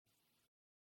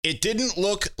It didn't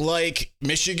look like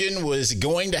Michigan was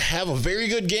going to have a very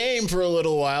good game for a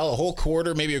little while, a whole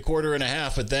quarter, maybe a quarter and a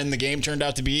half, but then the game turned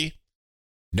out to be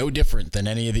no different than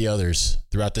any of the others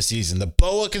throughout the season. The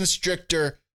boa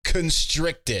constrictor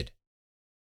constricted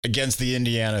against the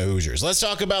Indiana Hoosiers. Let's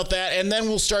talk about that, and then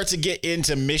we'll start to get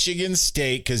into Michigan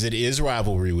State because it is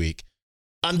rivalry week.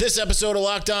 On this episode of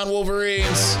Locked On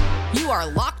Wolverines. You are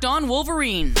Locked On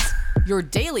Wolverines, your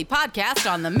daily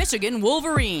podcast on the Michigan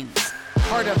Wolverines,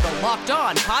 part of the Locked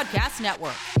On Podcast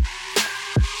Network.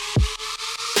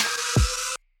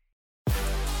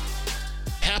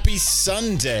 Happy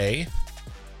Sunday.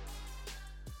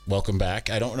 Welcome back.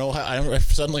 I don't know how, I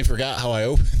suddenly forgot how I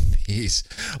opened these.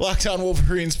 Locked On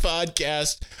Wolverines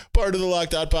podcast, part of the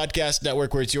Locked On Podcast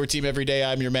Network, where it's your team every day.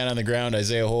 I'm your man on the ground,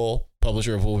 Isaiah Hole,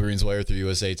 publisher of Wolverines Wire through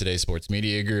USA Today Sports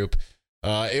Media Group.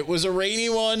 It was a rainy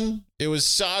one. It was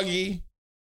soggy.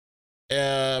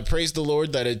 Praise the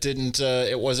Lord that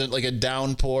it wasn't like a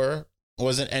downpour. It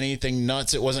wasn't anything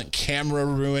nuts. It wasn't camera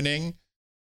ruining.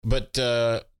 But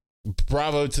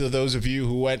bravo to those of you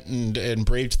who went and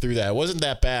braved through that. It wasn't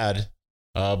that bad,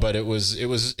 but it was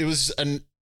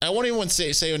I won't even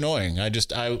say annoying.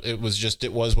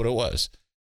 It was what it was.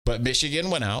 But Michigan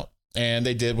went out and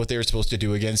they did what they were supposed to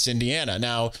do against Indiana.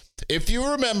 Now, if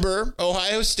you remember,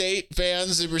 Ohio State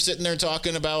fans were sitting there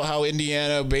talking about how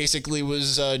Indiana basically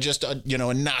was just a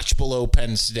notch below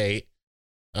Penn State.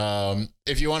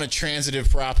 If you want a transitive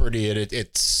property,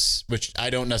 it's which I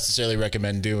don't necessarily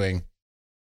recommend doing.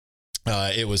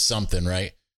 It was something,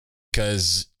 right?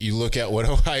 Because you look at what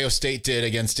Ohio State did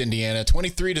against Indiana,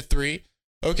 23-3.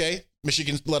 Okay,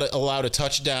 Michigan allowed a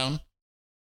touchdown,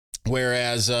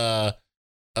 whereas Ohio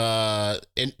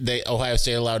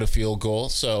State allowed a field goal.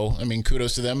 So, I mean,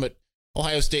 kudos to them. But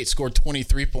Ohio State scored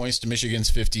 23 points to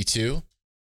Michigan's 52.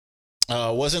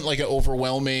 Wasn't like an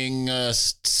overwhelming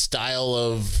style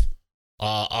of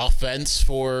offense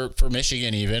for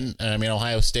Michigan even. I mean,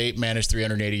 Ohio State managed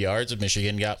 380 yards.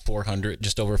 Michigan got 400,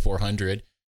 just over 400.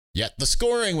 Yet the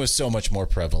scoring was so much more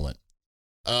prevalent.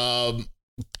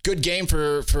 Good game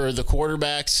for the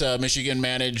quarterbacks. Michigan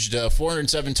managed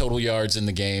 407 total yards in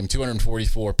the game,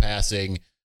 244 passing.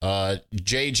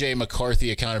 J.J. McCarthy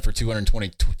accounted for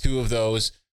 222 of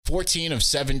those, 14 of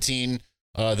 17.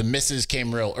 The misses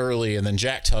came real early, and then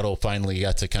Jack Tuttle finally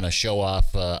got to kind of show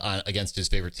off against his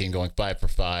favorite team, going 5 for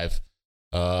 5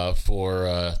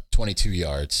 for 22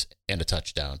 yards and a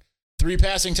touchdown. 3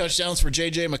 passing touchdowns for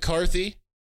J.J. McCarthy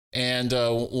and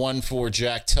 1 for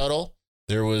Jack Tuttle.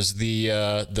 There was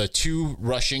the 2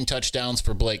 rushing touchdowns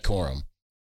for Blake Corum,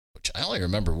 which I only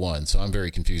remember 1, so I'm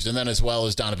very confused. And then as well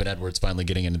as Donovan Edwards finally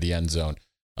getting into the end zone.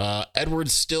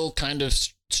 Edwards still kind of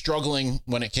struggling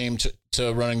when it came to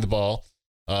running the ball.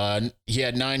 He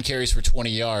had 9 carries for 20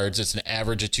 yards. It's an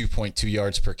average of 2.2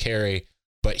 yards per carry.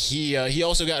 But he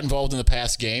also got involved in the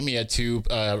pass game. He had 2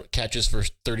 catches for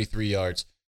 33 yards.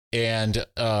 And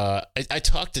I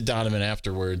talked to Donovan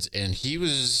afterwards, and you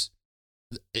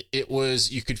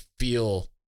could feel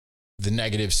the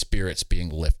negative spirits being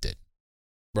lifted,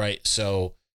 right?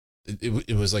 So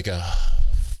it was like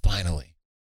finally,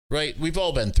 right? We've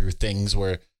all been through things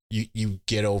where you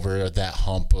get over that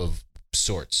hump of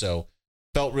sorts. So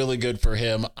felt really good for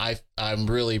him. I'm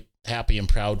really happy and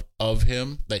proud of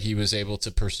him that he was able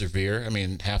to persevere. I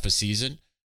mean, half a season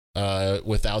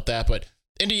without that, but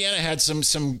Indiana had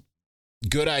some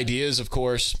good ideas, of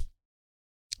course.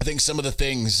 I think some of the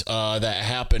things that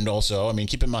happened also, I mean,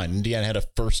 keep in mind, Indiana had the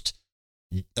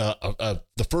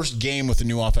first game with a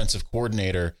new offensive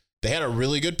coordinator. They had a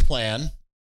really good plan,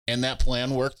 and that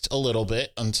plan worked a little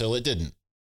bit until it didn't.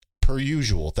 Per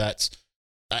usual,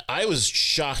 I was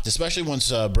shocked, especially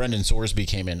once Brendan Sorsby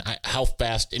came in, how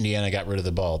fast Indiana got rid of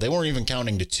the ball. They weren't even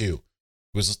counting to 2.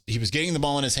 He was getting the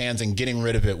ball in his hands and getting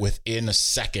rid of it within a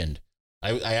second.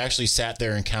 I actually sat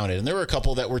there and counted, and there were a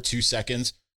couple that were 2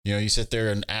 seconds. You sit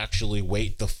there and actually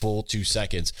wait the full 2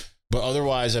 seconds. But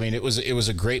otherwise, I mean, it was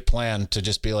a great plan to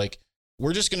just be like,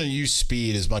 we're just going to use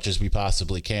speed as much as we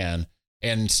possibly can.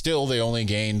 And still, they only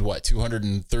gained,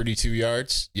 232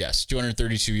 yards? Yes,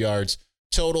 232 yards.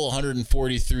 Total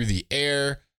 140 through the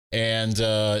air, and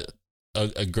a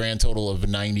grand total of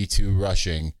 92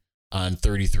 rushing on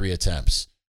 33 attempts.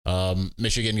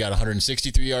 Michigan got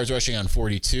 163 yards rushing on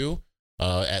 42.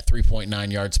 At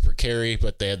 3.9 yards per carry,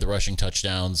 but they had the rushing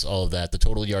touchdowns, all of that. The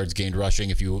total yards gained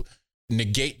rushing, if you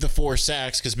negate the 4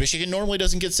 sacks, because Michigan normally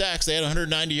doesn't get sacks. They had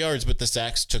 190 yards, but the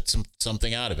sacks took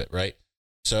something out of it, right?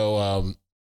 So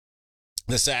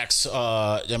the sacks, Jim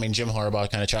Harbaugh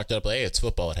kind of chalked it up, hey, it's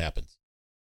football, it happens.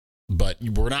 But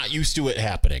we're not used to it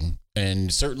happening,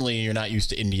 and certainly you're not used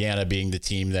to Indiana being the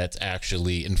team that's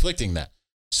actually inflicting that.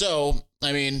 So,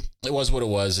 I mean, it was what it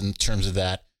was in terms of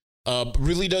that.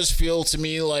 Really does feel to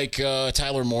me like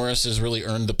Tyler Morris has really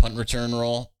earned the punt return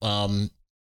role.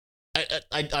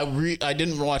 I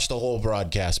didn't watch the whole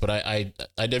broadcast, but I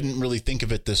didn't really think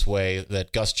of it this way,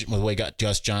 that the way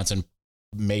Gus Johnson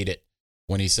made it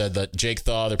when he said that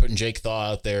they're putting Jake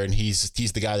Thaw out there, and he's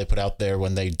the guy they put out there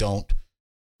when they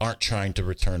aren't trying to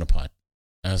return a punt.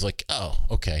 And I was like, oh,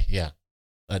 okay, yeah,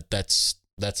 that's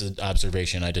an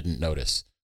observation I didn't notice,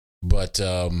 but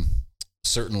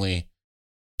certainly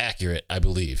accurate, I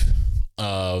believe.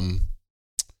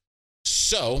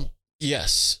 So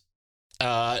yes.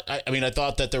 I mean, I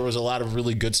thought that there was a lot of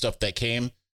really good stuff that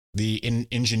came. The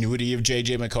ingenuity of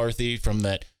J.J. McCarthy, from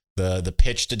the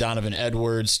pitch to Donovan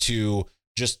Edwards to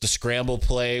just the scramble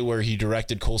play where he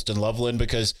directed Colston Loveland,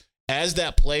 because as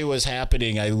that play was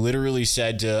happening, I literally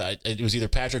said to, it was either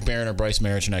Patrick Barron or Bryce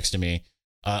Marich next to me.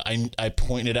 I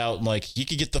pointed out, like, he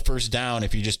could get the first down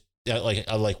if he just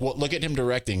look at him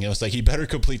directing. It was like, he better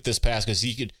complete this pass because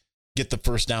he could get the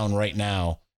first down right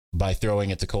now by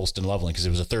throwing it to Colston Loveland, because it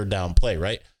was a third down play,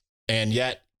 right? And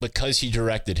yet, because he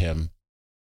directed him,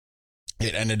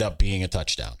 it ended up being a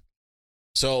touchdown.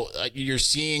 So you're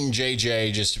seeing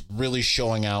JJ just really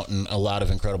showing out in a lot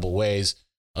of incredible ways.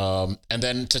 And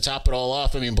then to top it all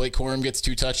off, I mean, Blake Corum gets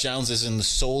 2 touchdowns, is in the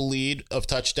sole lead of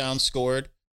touchdowns scored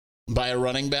by a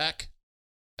running back.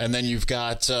 And then you've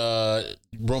got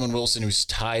Roman Wilson, who's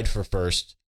tied for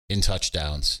first in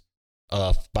touchdowns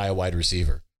by a wide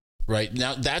receiver. Right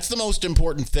now, that's the most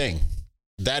important thing.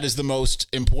 That is the most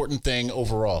important thing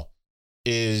overall,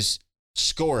 is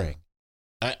scoring.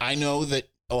 I know that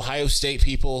Ohio State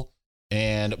people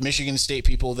and Michigan State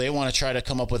people, they want to try to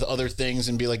come up with other things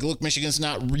and be like, look, Michigan's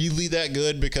not really that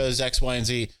good because X, Y, and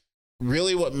Z.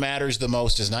 Really what matters the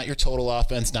most is not your total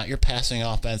offense, not your passing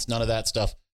offense, none of that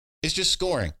stuff. It's just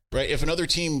scoring, right? If another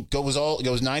team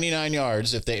goes 99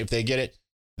 yards, if they get it,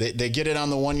 they get it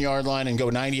on the 1 yard line and go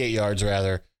 98 yards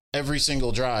rather, every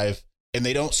single drive, and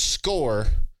they don't score,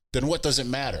 then what does it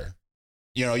matter?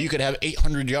 You know, you could have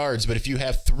 800 yards, but if you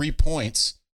have 3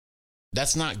 points,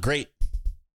 that's not great.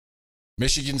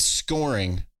 Michigan's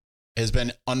scoring has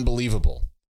been unbelievable.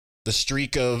 The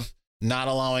streak of not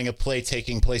allowing a play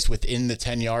taking place within the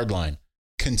 10-yard line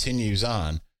continues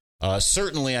on.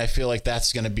 Certainly, I feel like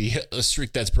that's going to be a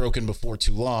streak that's broken before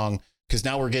too long, because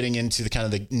now we're getting into the kind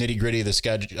of the nitty-gritty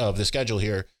of the schedule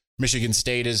here. Michigan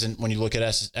State isn't, when you look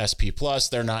at SP Plus,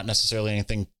 they're not necessarily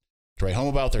anything to write home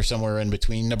about. They're somewhere in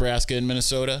between Nebraska and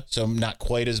Minnesota, so not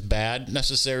quite as bad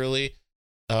necessarily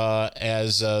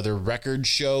as their record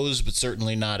shows, but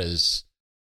certainly not as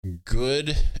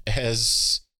good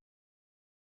as,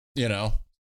 you know,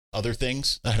 other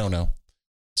things. I don't know.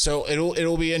 So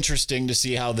it'll be interesting to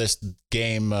see how this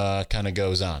game kind of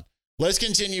goes on. Let's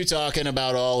continue talking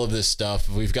about all of this stuff.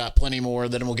 We've got plenty more,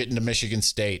 then we'll get into Michigan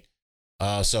State.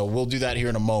 So we'll do that here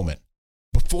in a moment.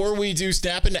 Before we do,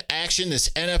 snap into action this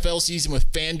NFL season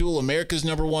with FanDuel, America's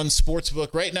 #1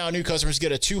 sportsbook. Right now, new customers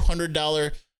get a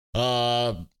 $200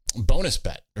 bonus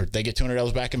bet, or they get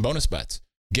 $200 back in bonus bets.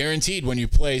 Guaranteed when you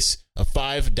place a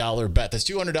 $5 bet. That's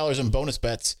 $200 in bonus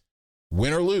bets,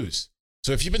 win or lose.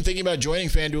 So if you've been thinking about joining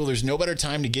FanDuel, there's no better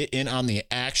time to get in on the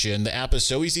action. The app is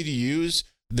so easy to use.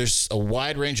 There's a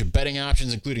wide range of betting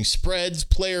options, including spreads,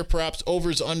 player props,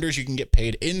 overs, unders. You can get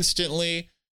paid instantly.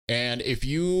 And if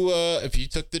you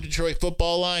took the Detroit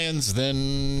Football Lions,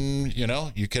 then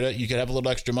you could have a little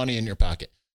extra money in your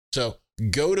pocket. So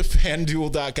go to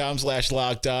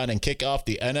FanDuel.com/lockedon and kick off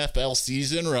the NFL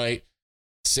season right.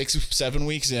 6-7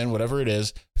 weeks in, whatever it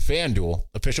is. FanDuel,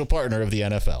 official partner of the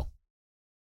NFL.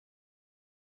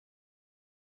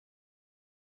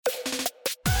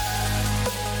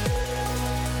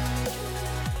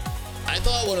 I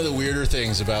thought one of the weirder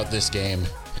things about this game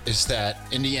is that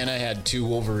Indiana had 2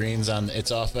 Wolverines on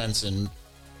its offense, and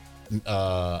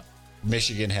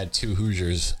Michigan had 2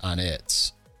 Hoosiers on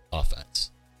its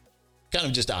offense. Kind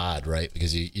of just odd, right?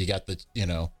 Because you got the,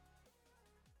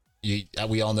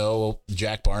 we all know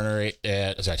Jack Tuttle and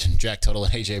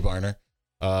AJ Barner.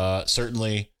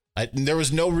 Certainly, there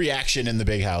was no reaction in the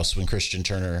big house when Christian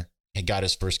Turner had got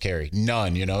his first carry.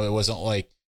 None. It wasn't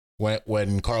like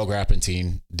when Carl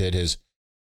Grappentine did his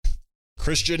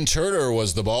Christian Turner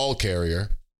was the ball carrier.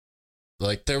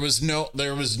 Like there was no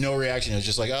reaction. It was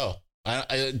just like, oh,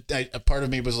 I part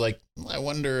of me was like, I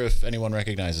wonder if anyone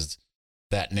recognizes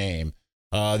that name.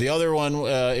 The other one,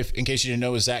 if in case you didn't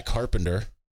know, is Zach Carpenter,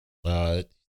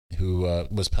 who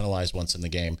was penalized once in the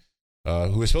game,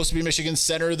 who was supposed to be Michigan's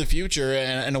center of the future.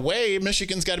 And in a way,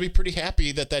 Michigan's got to be pretty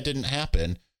happy that didn't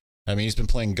happen. I mean, he's been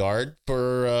playing guard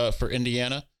for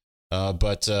Indiana.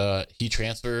 But he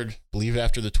transferred, I believe,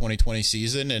 after the 2020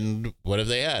 season. And what have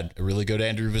they had? A really good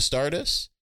Andrew Vistardis,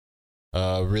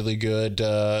 a really good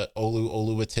Olu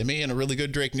Oluwatimi, and a really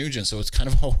good Drake Nugent. So it's kind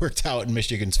of all worked out in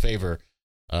Michigan's favor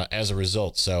as a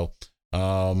result. So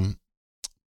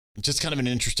just kind of an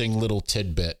interesting little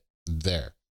tidbit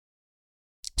there.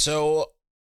 So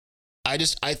I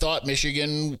thought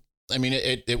Michigan, I mean,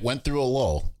 it went through a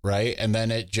lull, right? And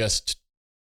then it just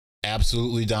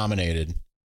absolutely dominated.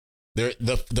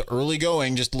 The early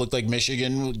going just looked like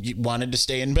Michigan wanted to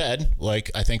stay in bed,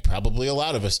 like I think probably a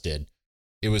lot of us did.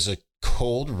 It was a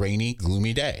cold, rainy,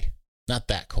 gloomy day. Not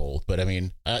that cold, but I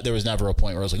mean, there was never a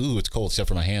point where I was like, ooh, it's cold, except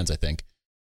for my hands, I think.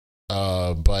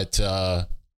 But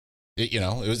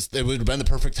it would have been the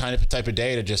perfect type of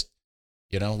day to just,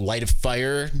 light a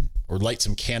fire or light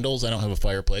some candles. I don't have a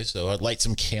fireplace, so I'd light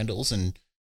some candles and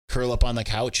curl up on the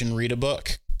couch and read a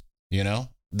book.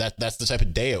 That's the type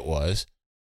of day it was.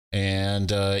 And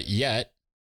that's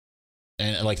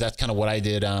kind of what I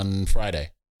did on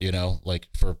Friday, like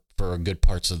for good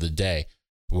parts of the day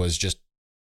was just,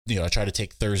 I try to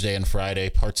take Thursday and Friday,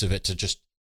 parts of it to just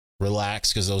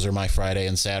relax because those are my Friday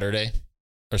and Saturday,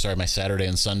 my Saturday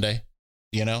and Sunday,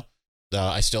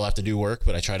 I still have to do work,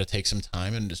 but I try to take some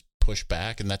time and just push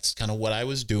back. And that's kind of what I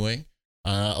was doing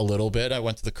a little bit. I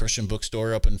went to the Christian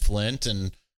bookstore up in Flint,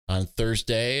 and on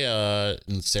Thursday,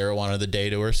 and Sarah wanted the day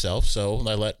to herself, so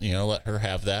I let her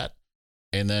have that.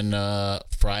 And then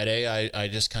Friday, I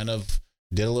just kind of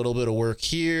did a little bit of work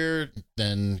here,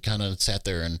 then kind of sat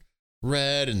there and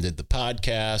read and did the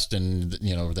podcast, and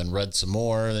then read some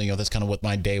more. That's kind of what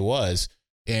my day was.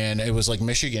 And it was like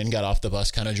Michigan got off the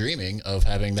bus kind of dreaming of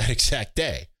having that exact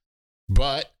day.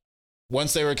 But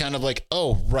once they were kind of like,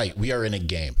 oh, right, we are in a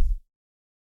game,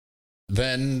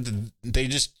 then they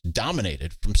just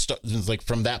dominated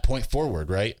from that point forward,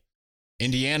 right?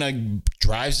 Indiana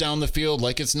drives down the field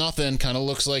like it's nothing, kind of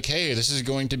looks like, hey, this is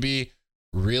going to be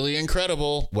really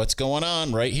incredible. What's going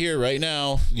on right here, right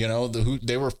now?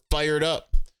 They were fired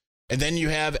up. And then you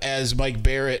have, as Mike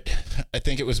Barrett, I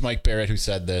think it was Mike Barrett who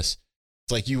said this,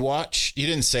 it's like you watch, he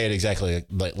didn't say it exactly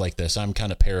like this, I'm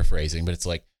kind of paraphrasing, but it's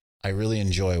like, I really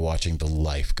enjoy watching the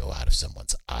life go out of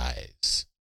someone's eyes.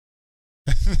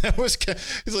 That was,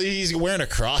 he's wearing a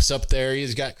cross up there.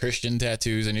 He's got Christian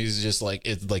tattoos, and he's just like,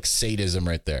 it's like sadism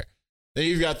right there. Then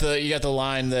you got the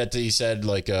line that he said,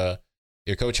 like,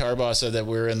 your Coach Harbaugh said that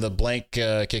we're in the blank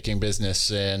kicking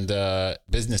business, and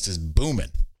business is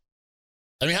booming.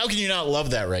 I mean, how can you not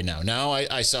love that right now? Now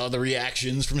I saw the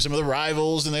reactions from some of the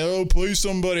rivals, and they play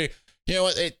somebody. You know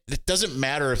what? It doesn't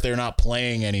matter if they're not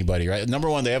playing anybody, right? Number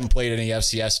one, they haven't played any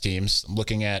FCS teams. I'm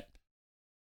looking at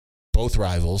both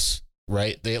rivals.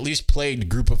 Right? They at least played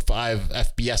group of 5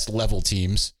 FBS level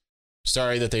teams.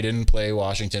 Sorry that they didn't play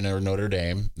Washington or Notre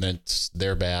Dame.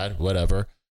 They're bad, whatever.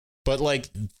 But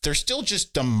they're still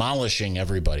just demolishing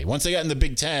everybody. Once they got in the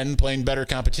Big Ten, playing better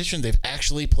competition, they've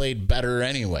actually played better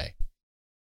anyway.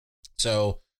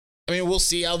 So, I mean, we'll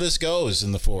see how this goes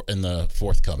in the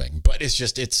forthcoming. But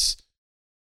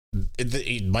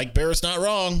Mike Barrett's not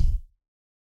wrong.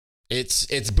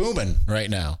 It's booming right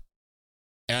now.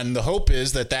 And the hope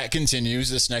is that continues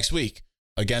this next week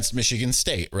against Michigan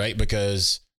State, right?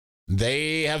 Because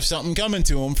they have something coming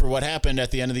to them for what happened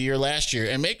at the end of the year last year.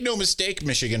 And make no mistake,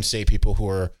 Michigan State people who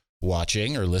are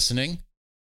watching or listening,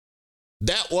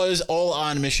 that was all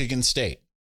on Michigan State.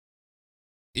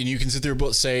 And you can sit there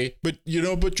and say, but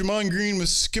Jamon Green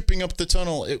was skipping up the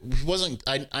tunnel. It wasn't,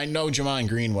 I know Jamon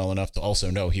Green well enough to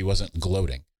also know he wasn't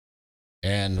gloating.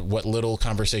 And what little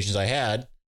conversations I had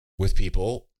with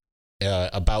people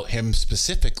about him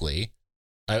specifically,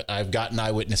 I've gotten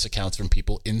eyewitness accounts from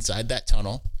people inside that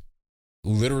tunnel.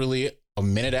 Literally a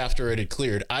minute after it had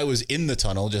cleared, I was in the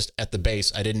tunnel just at the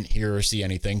base. I didn't hear or see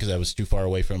anything because I was too far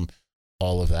away from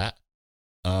all of that,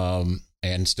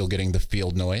 and still getting the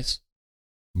field noise.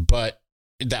 But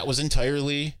that was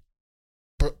entirely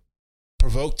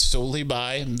provoked solely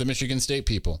by the Michigan State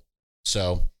people.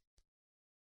 So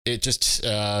it just,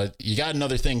 you got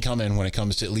another thing coming when it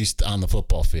comes to, at least on the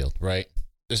football field, right?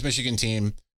 This Michigan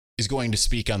team is going to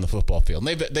speak on the football field.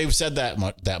 And they've said that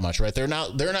much, right? They're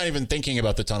not even thinking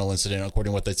about the tunnel incident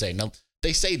according to what they say. Now,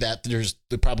 they say that there's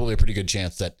probably a pretty good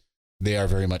chance that they are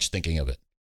very much thinking of it.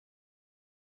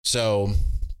 So,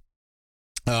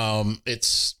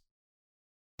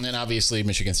 and obviously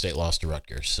Michigan State lost to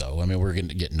Rutgers. So, I mean, we're going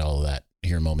to get into all of that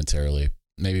here momentarily.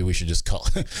 Maybe we should just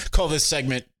call this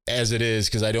segment as it is,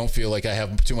 because I don't feel like I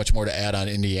have too much more to add on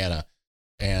Indiana.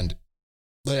 And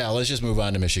yeah, let's just move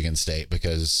on to Michigan State,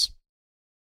 because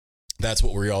that's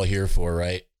what we're all here for,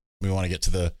 right? We want to get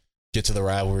to the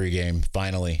rivalry game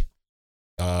finally.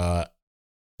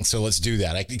 So let's do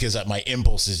that because my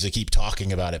impulse is to keep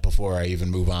talking about it before I even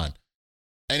move on.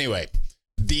 Anyway,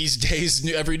 these days,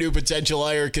 every new potential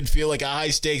hire can feel like a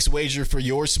high-stakes wager for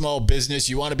your small business.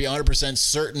 You want to be 100%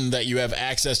 certain that you have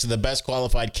access to the best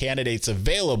qualified candidates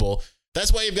available.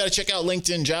 That's why you've got to check out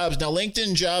LinkedIn Jobs. Now,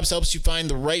 LinkedIn Jobs helps you find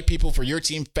the right people for your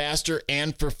team faster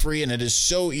and for free, and it is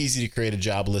so easy to create a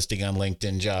job listing on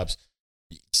LinkedIn Jobs.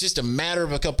 It's just a matter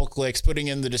of a couple clicks, putting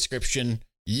in the description,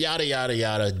 yada, yada,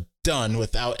 yada, done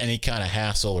without any kind of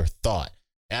hassle or thought.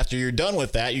 After you're done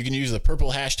with that, you can use the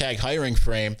purple hashtag hiring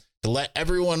frame to let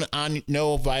everyone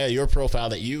know via your profile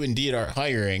that you indeed are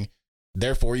hiring.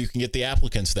 Therefore, you can get the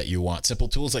applicants that you want. Simple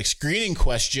tools like screening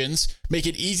questions make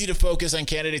it easy to focus on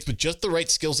candidates with just the right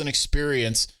skills and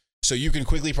experience so you can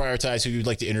quickly prioritize who you'd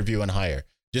like to interview and hire.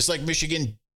 Just like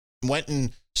Michigan went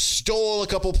and stole a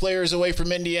couple players away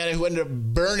from Indiana who ended up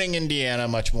burning Indiana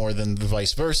much more than the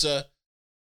vice versa,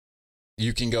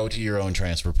 you can go to your own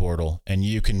transfer portal and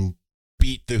you can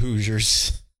beat the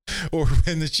Hoosiers or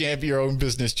win the your own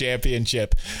business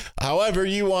championship. However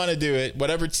you want to do it,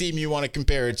 whatever team you want to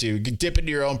compare it to, dip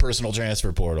into your own personal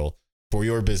transfer portal for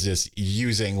your business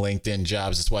using LinkedIn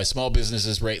Jobs. That's why small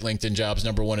businesses rate LinkedIn Jobs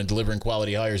 #1 in delivering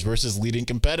quality hires versus leading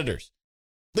competitors.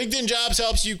 LinkedIn Jobs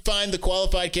helps you find the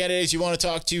qualified candidates you want to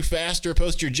talk to faster.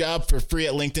 Post your job for free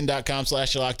at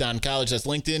linkedin.com/lockedoncollege. That's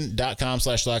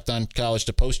linkedin.com/lockedoncollege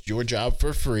to post your job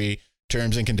for free.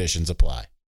 Terms and conditions apply.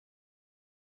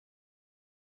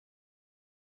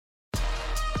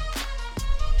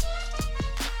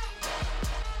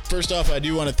 First off, I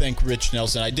do want to thank Rich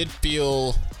Nelson. I did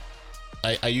feel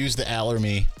I used the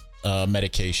Allermy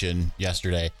medication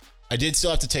yesterday. I did still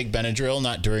have to take Benadryl,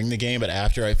 not during the game, but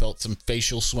after. I felt some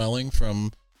facial swelling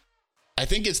from, I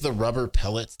think it's the rubber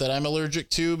pellets that I'm allergic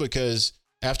to, because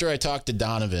after I talked to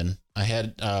Donovan, I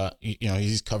had,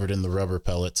 he's covered in the rubber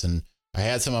pellets, and I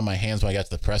had some on my hands when I got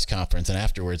to the press conference, and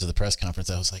afterwards at the press conference,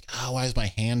 I was like, why is my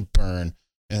hand burn?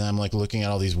 And I'm like looking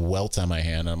at all these welts on my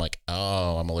hand, and I'm like,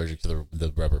 I'm allergic to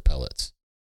the rubber pellets.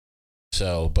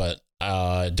 So, but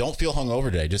don't feel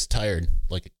hungover today, just tired.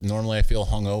 Like normally I feel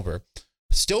hungover.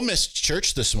 Still missed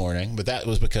church this morning, but that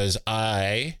was because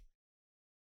don't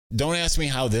ask me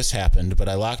how this happened, but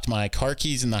I locked my car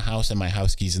keys in the house and my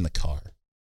house keys in the car.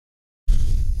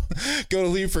 Go to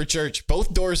leave for church.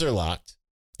 Both doors are locked.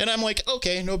 And I'm like,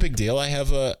 okay, no big deal. I have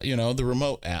the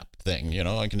remote app thing,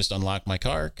 I can just unlock my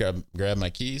car, grab my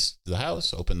keys to the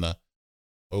house, open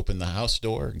the house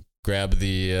door, grab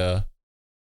the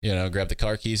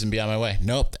car keys and be on my way.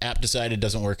 Nope. The app decided it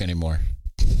doesn't work anymore.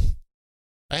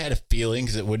 I had a feeling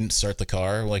because it wouldn't start the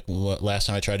car. Like last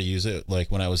time I tried to use it, like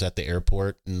when I was at the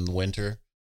airport in the winter.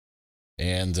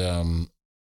 And,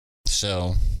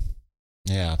 so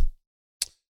yeah,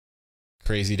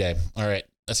 crazy day. All right.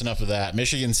 That's enough of that.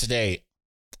 Michigan State.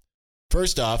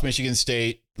 First off, Michigan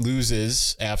State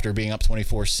loses after being up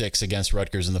 24-6 against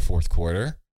Rutgers in the fourth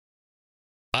quarter.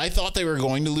 I thought they were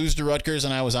going to lose to Rutgers,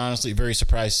 and I was honestly very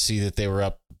surprised to see that they were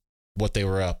up what they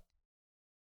were up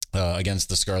against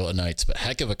the Scarlet Knights. But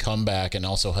heck of a comeback and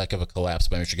also heck of a collapse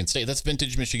by Michigan State. That's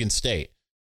vintage Michigan State.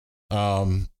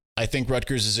 I think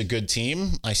Rutgers is a good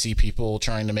team. I see people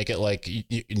trying to make it like,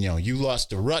 you lost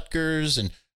to Rutgers,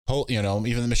 and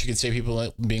even the Michigan State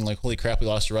people being like, holy crap, we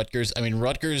lost to Rutgers. I mean,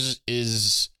 Rutgers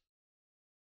is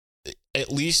at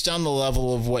least on the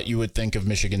level of what you would think of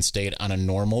Michigan State on a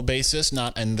normal basis,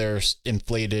 not in their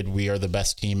inflated, we are the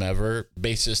best team ever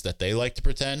basis that they like to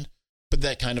pretend, but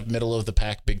that kind of middle of the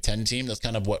pack Big Ten team. That's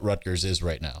kind of what Rutgers is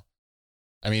right now.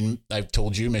 I mean, I've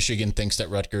told you, Michigan thinks that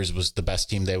Rutgers was the best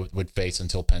team they would face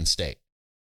until Penn State.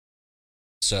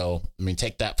 So, I mean,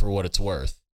 take that for what it's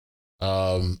worth.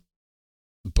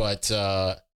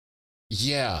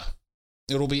 Yeah,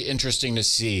 it'll be interesting to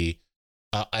see.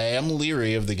 I am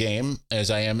leery of the game,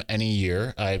 as I am any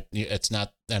year. It's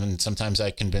not, and sometimes I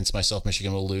convince myself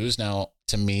Michigan will lose. Now,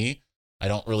 to me, I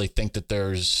don't really think that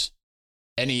there's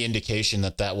any indication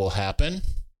that will happen.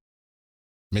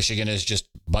 Michigan is just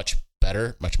much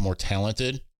better, much more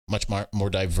talented, much more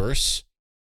diverse,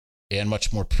 and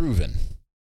much more proven.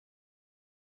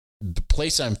 The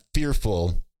place I'm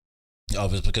fearful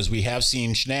of is because we have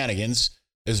seen shenanigans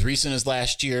as recent as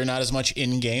last year, not as much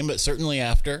in game, but certainly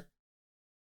after.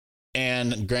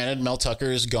 And granted, Mel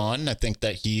Tucker is gone. I think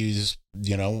that he's,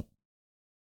 the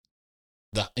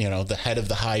head of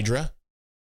the Hydra.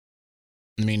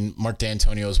 I mean, Mark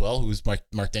D'Antonio as well,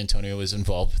 Mark D'Antonio is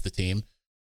involved with the team.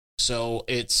 So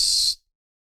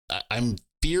I'm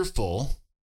fearful,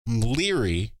 I'm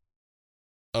leery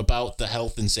about the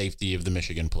health and safety of the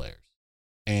Michigan players.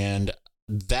 And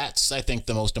that's, I think,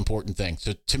 the most important thing.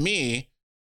 So to me,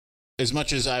 as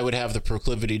much as I would have the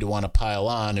proclivity to want to pile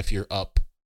on if you're up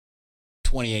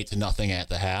 28-0 at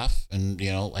the half, and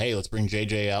hey, let's bring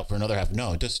JJ out for another half.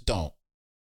 No, just don't.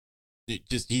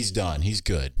 He's done. He's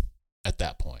good at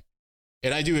that point.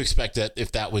 And I do expect that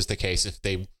if that was the case, if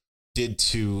they did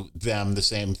to them the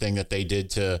same thing that they did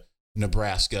to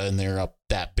Nebraska and they're up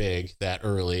that big that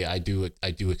early, I do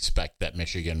expect that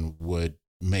Michigan would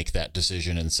make that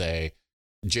decision and say,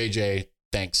 JJ,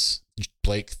 thanks.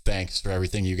 Blake, thanks for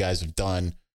everything you guys have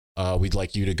done. We'd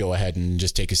like you to go ahead and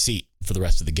just take a seat for the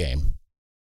rest of the game.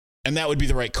 And that would be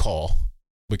the right call,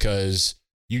 because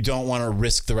you don't want to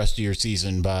risk the rest of your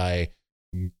season by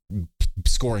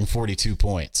scoring 42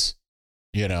 points.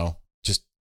 Just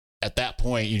at that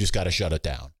point, you just got to shut it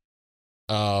down.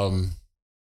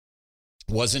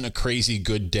 Wasn't a crazy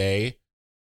good day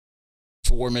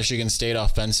for Michigan State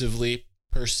offensively,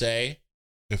 per se,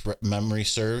 if memory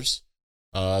serves.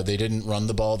 They didn't run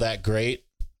the ball that great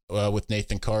with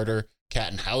Nathan Carter.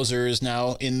 Kattenhauser is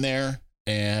now in there.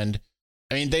 And,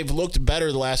 they've looked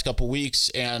better the last couple weeks,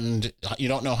 and you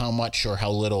don't know how much or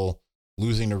how little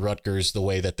losing to Rutgers the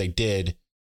way that they did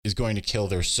is going to kill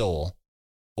their soul,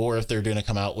 or if they're going to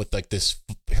come out with like this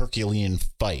Herculean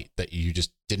fight that you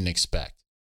just didn't expect.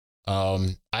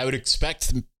 I would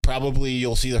expect probably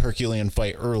you'll see the Herculean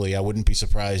fight early. I wouldn't be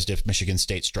surprised if Michigan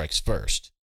State strikes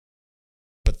first.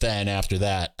 But then after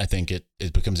that, I think it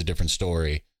becomes a different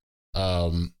story.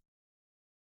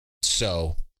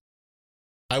 So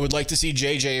I would like to see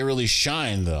JJ really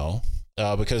shine, though,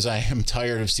 because I am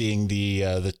tired of seeing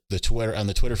the Twitter on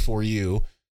the Twitter for you.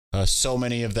 So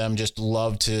many of them just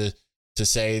love to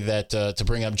say that to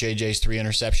bring up JJ's 3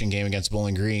 interception game against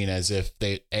Bowling Green as if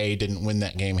they didn't win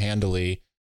that game handily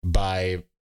by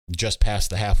just past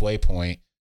the halfway point,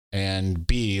 and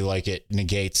B, like it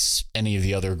negates any of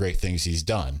the other great things he's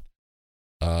done.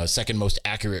 Second most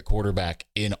accurate quarterback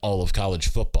in all of college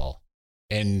football.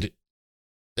 And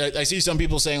I see some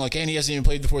people saying like, and he hasn't even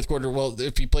played the fourth quarter. Well,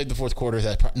 if he played the fourth quarter,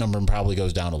 that number probably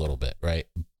goes down a little bit, right?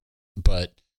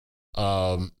 But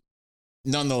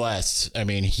nonetheless,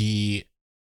 he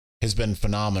has been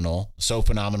phenomenal. So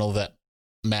phenomenal that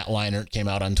Matt Leinart came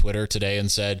out on Twitter today and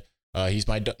said he's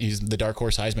the dark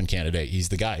horse Heisman candidate. He's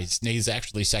the guy. He's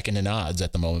actually second in odds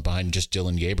at the moment behind just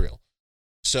Dylan Gabriel.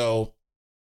 So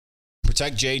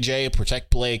protect JJ, protect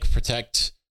Blake,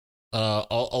 protect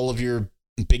all of your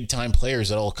big time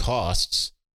players at all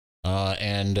costs,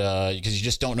 and because you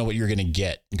just don't know what you're going to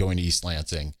get going to East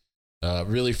Lansing.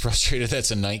 Really frustrated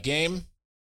that's a night game.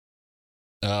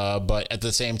 But at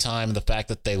the same time, the fact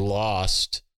that they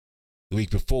lost the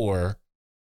week before,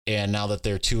 and now that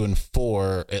they're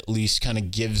 2-4, at least kind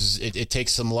of gives it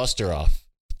takes some luster off.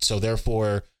 So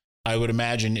therefore, I would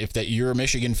imagine if that you're a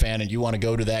Michigan fan and you want to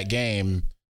go to that game,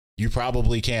 you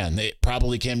probably can. It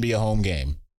probably can be a home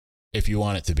game if you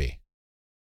want it to be.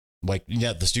 Like,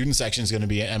 yeah, the student section is going to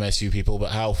be MSU people, but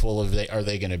how full are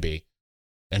they going to be,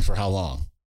 and for how long?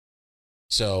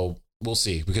 So we'll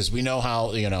see, because we know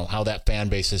how that fan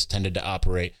base has tended to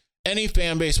operate. Any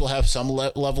fan base will have some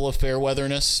level of fair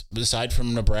weatherness, aside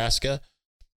from Nebraska.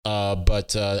 But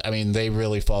they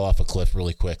really fall off a cliff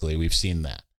really quickly. We've seen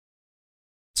that.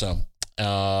 So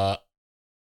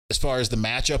as far as the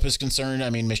matchup is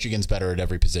concerned, Michigan's better at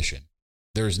every position.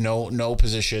 There's no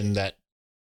position that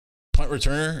punt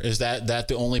returner, is that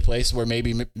the only place where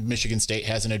maybe Michigan State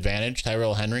has an advantage?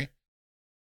 Tyrell Henry?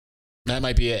 That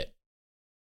might be it.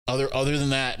 Other than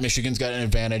that, Michigan's got an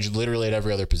advantage literally at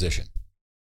every other position.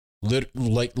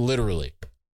 Literally.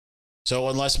 So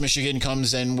unless Michigan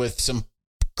comes in with some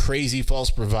crazy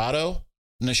false bravado,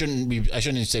 and I shouldn't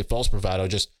even say false bravado,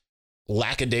 just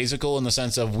lackadaisical in the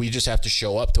sense of we just have to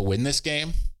show up to win this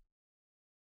game.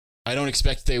 I don't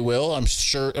expect they will. I'm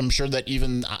sure that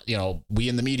even, we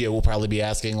in the media will probably be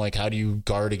asking, like, how do you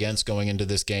guard against going into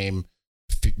this game,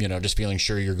 just feeling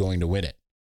sure you're going to win it?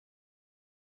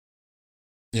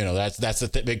 That's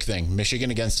the big thing.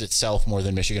 Michigan against itself more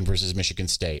than Michigan versus Michigan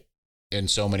State in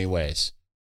so many ways.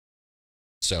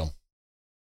 So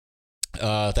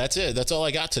that's it. That's all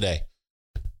I got today.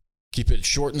 Keep it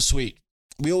short and sweet.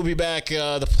 We will be back.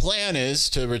 The plan is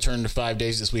to return to 5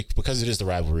 days this week because it is the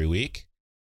rivalry week.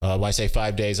 When I say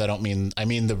 5 days, I mean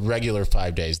the regular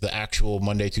 5 days, the actual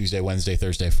Monday, Tuesday, Wednesday,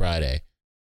 Thursday, Friday.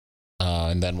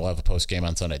 And then we'll have a post game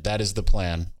on Sunday. That is the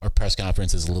plan. Our press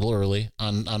conference is a little early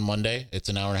on Monday. It's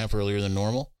an hour and a half earlier than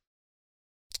normal.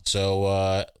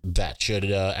 So that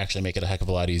should actually make it a heck of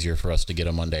a lot easier for us to get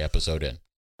a Monday episode in.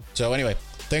 So anyway,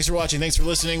 thanks for watching. Thanks for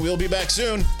listening. We'll be back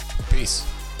soon. Peace.